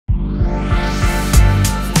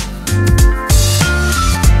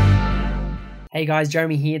Hey guys,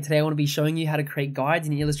 Jeremy here. Today I want to be showing you how to create guides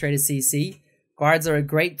in Illustrator CC. Guides are a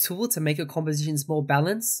great tool to make your compositions more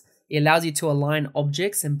balanced. It allows you to align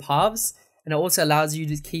objects and paths, and it also allows you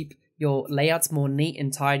to keep your layouts more neat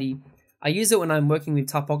and tidy. I use it when I'm working with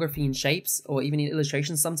typography and shapes, or even in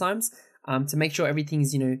illustrations sometimes, to make sure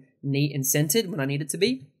everything's neat and centered when I need it to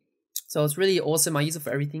be. So it's really awesome. I use it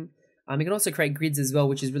for everything. You can also create grids as well,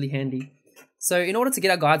 which is really handy. So in order to get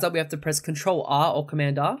our guides up, we have to press Ctrl R or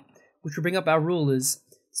Command R, which will bring up our rulers.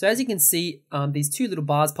 So as you can see, these two little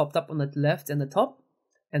bars popped up on the left and the top,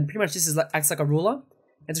 and pretty much this acts like a ruler.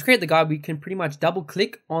 And to create the guide, we can pretty much double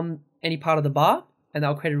click on any part of the bar, and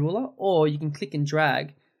that'll create a ruler, or you can click and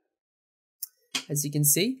drag, as you can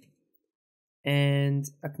see. And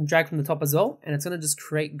I can drag from the top as well, and it's going to just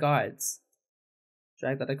create guides.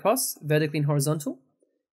 Drag that across, vertically and horizontal,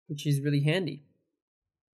 which is really handy.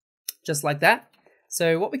 Just like that.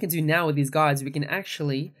 So what we can do now with these guides, we can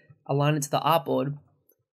actually align it to the artboard.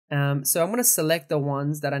 So I'm going to select the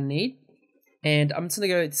ones that I need, and I'm just going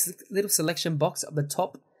to go to this little selection box at the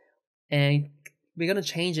top, and we're going to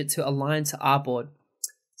change it to align to artboard.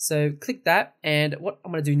 So click that, and what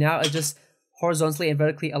I'm going to do now is just horizontally and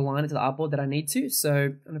vertically align it to the artboard that I need to. So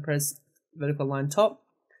I'm going to press vertical align top,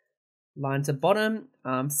 line to bottom,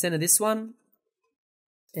 center this one,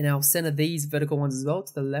 and I'll center these vertical ones as well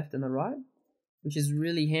to the left and the right, which is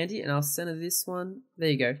really handy. And I'll center this one. There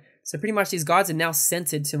you go. So pretty much these guides are now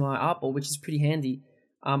centered to my artboard, which is pretty handy.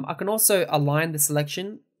 I can also align the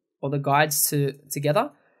selection or the guides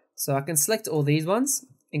together. So I can select all these ones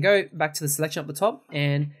and go back to the selection up the top,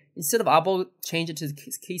 and instead of artboard, change it to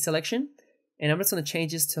the key selection. And I'm just going to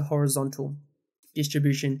change this to horizontal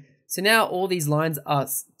distribution. So now all these lines are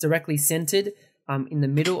directly centered in the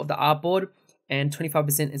middle of the artboard, and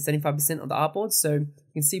 25% and 75% of the artboard. So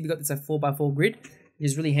you can see we got this a 4x4 grid,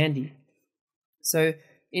 which is really handy. So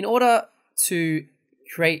in order to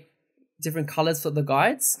create different colors for the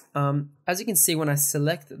guides, as you can see when I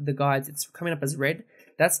select the guides, it's coming up as red.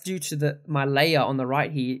 That's due to my layer on the right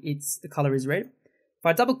here. The color is red. If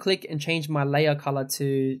I double click and change my layer color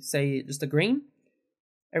to say just a green,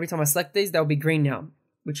 every time I select these, they'll be green now,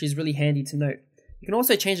 which is really handy to note. You can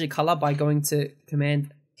also change the color by going to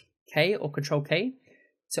Command K or Control K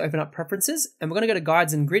to open up preferences, and we're going to go to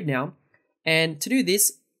guides and grid now. And to do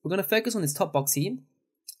this, we're going to focus on this top box here.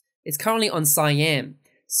 It's currently on cyan,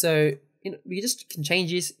 so you just can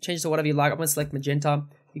change this to whatever you like. I'm going to select magenta.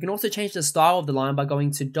 You can also change the style of the line by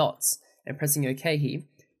going to dots and pressing OK here.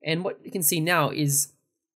 And what you can see now is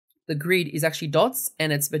the grid is actually dots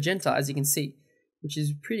and it's magenta, as you can see, which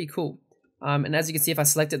is pretty cool. And as you can see, if I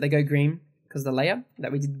select it, they go green because of the layer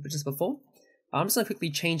that we did just before. I'm just going to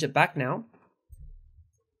quickly change it back now.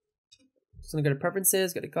 Just going to go to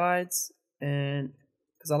preferences, go to guides, and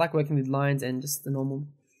because I like working with lines and just the normal.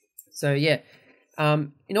 So yeah,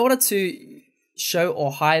 in order to show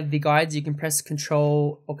or hide the guides, you can press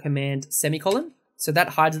Control or Command semicolon. So that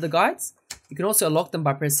hides the guides. You can also lock them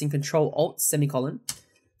by pressing Control Alt semicolon.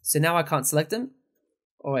 So now I can't select them.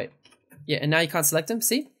 Oh wait, yeah, and now you can't select them,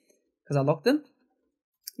 see? Because I locked them.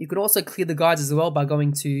 You can also clear the guides as well by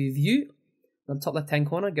going to View. On the top left hand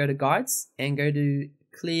corner, go to guides and go to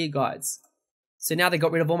clear guides. So now they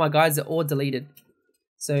got rid of all my guides, they're all deleted.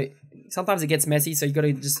 So sometimes it gets messy, so you got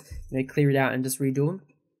to just clear it out and just redo them.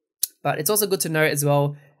 But it's also good to know as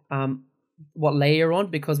well what layer you're on,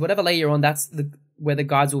 because whatever layer you're on, that's where the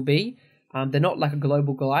guides will be. They're not like a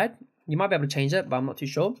global guide. You might be able to change it, but I'm not too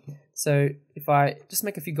sure. So if I just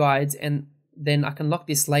make a few guides and then I can lock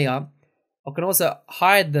this layer, I can also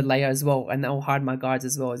hide the layer as well, and that will hide my guides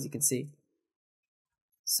as well, as you can see.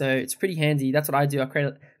 So it's pretty handy. That's what I do. I create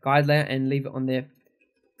a guide layer and leave it on there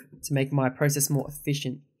to make my process more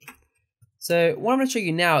efficient. So what I'm going to show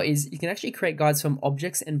you now is you can actually create guides from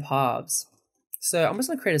objects and paths. So I'm just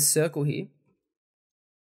going to create a circle here.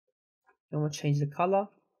 I'm going to change the color.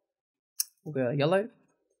 We'll go yellow.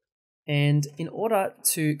 And in order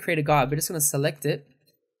to create a guide, we're just going to select it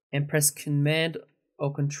and press Command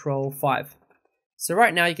or Control 5. So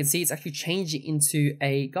right now you can see it's actually changing into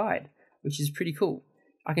a guide, which is pretty cool.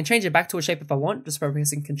 I can change it back to a shape if I want, just by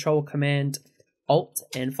pressing Control, Command, Alt,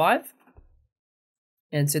 and 5.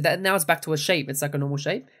 And so that now it's back to a shape. It's like a normal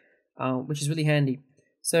shape, which is really handy.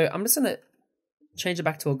 So I'm just going to change it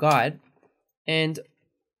back to a guide. And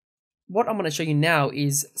what I'm going to show you now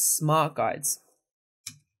is smart guides.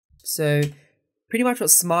 So pretty much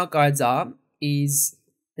what smart guides are is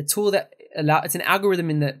a tool that it's an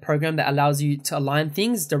algorithm in the program that allows you to align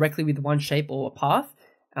things directly with one shape or a path.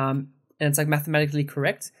 And it's like mathematically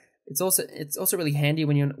correct. It's also really handy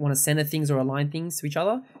when you want to center things or align things to each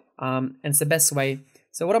other. And it's the best way.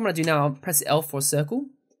 So what I'm going to do now, I'll press L for circle,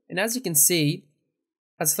 And as you can see,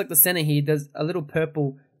 as I select the center here, there's a little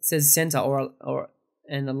purple says center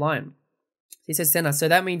and a line. It says center, so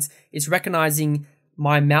that means it's recognizing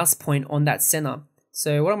my mouse point on that center.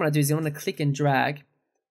 So what I'm going to do is I'm going to click and drag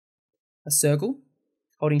a circle,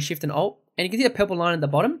 holding Shift and Alt, and you can see a purple line at the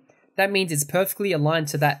bottom. That means it's perfectly aligned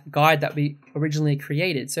to that guide that we originally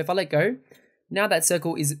created. So if I let go, now that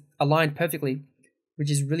circle is aligned perfectly,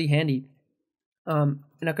 which is really handy. And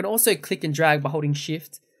I can also click and drag by holding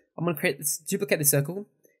Shift. I'm going to duplicate the circle,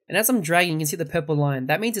 and as I'm dragging, you can see the purple line.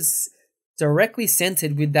 That means it's directly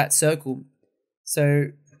centered with that circle. So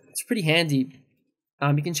it's pretty handy.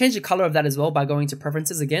 You can change the color of that as well by going to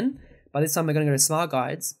Preferences again. By this time, we're going to go to Smart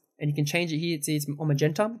Guides, and you can change it here. See, it's on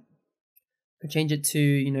magenta. I can change it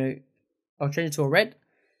to, I'll change it to a red.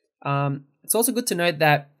 It's also good to note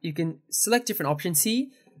that you can select different options here.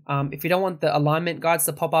 If you don't want the alignment guides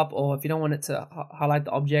to pop up, or if you don't want it to highlight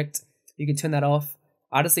the object, you can turn that off.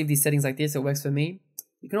 I just leave these settings like this. It works for me.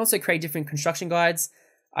 You can also create different construction guides.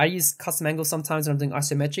 I use custom angles sometimes when I'm doing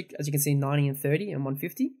isometric, as you can see, 90 and 30 and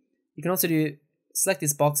 150. You can also select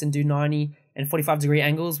this box and do 90 and 45-degree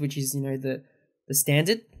angles, which is, the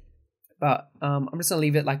standard. But I'm just going to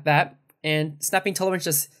leave it like that. And snapping tolerance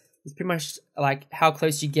is pretty much like how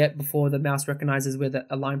close you get before the mouse recognizes where the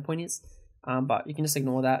align point is. But you can just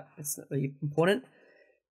ignore that. It's not really important.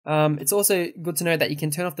 It's also good to know that you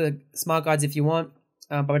can turn off the smart guides if you want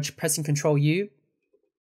by pressing Ctrl U.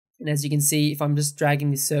 And as you can see, if I'm just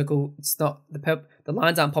dragging this circle, it's not the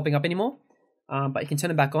lines aren't popping up anymore. But you can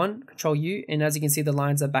turn it back on, Ctrl U, and as you can see, the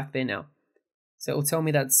lines are back there now. So it will tell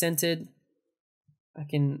me that it's centered. I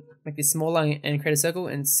can make this smaller and create a circle,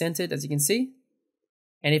 and it's centered, as you can see.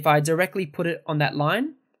 And if I directly put it on that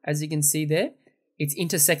line, as you can see there, it's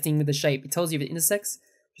intersecting with the shape. It tells you if it intersects,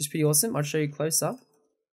 which is pretty awesome. I'll show you close up.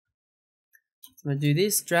 So I'm going to do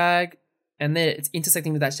this, drag, and there it's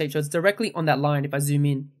intersecting with that shape. So it's directly on that line if I zoom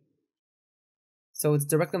in. So it's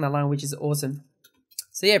directly on that line, which is awesome.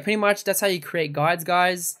 So yeah, pretty much that's how you create guides,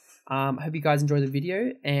 guys. I hope you guys enjoy the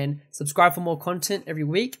video, and subscribe for more content every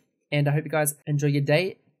week. And I hope you guys enjoy your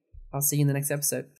day. I'll see you in the next episode.